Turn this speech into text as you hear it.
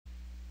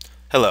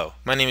Hello,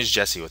 my name is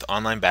Jesse with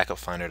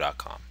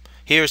OnlineBackupFinder.com.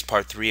 Here is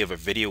part 3 of our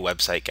video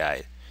website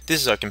guide. This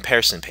is our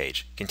comparison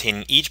page,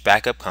 containing each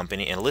backup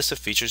company and a list of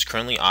features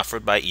currently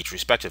offered by each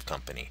respective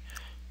company.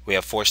 We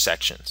have 4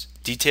 sections: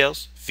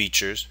 details,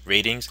 features,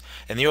 ratings,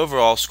 and the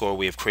overall score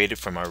we have created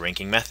from our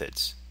ranking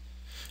methods.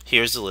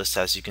 Here is the list,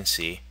 as you can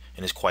see,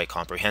 and is quite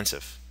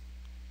comprehensive,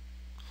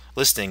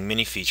 listing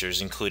many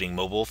features including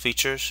mobile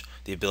features,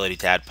 the ability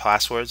to add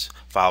passwords,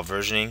 file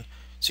versioning,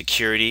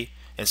 security,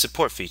 and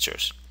support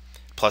features,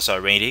 plus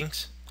our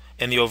ratings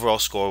and the overall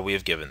score we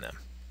have given them.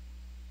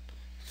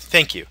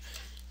 Thank you.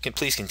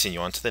 Please continue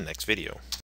on to the next video.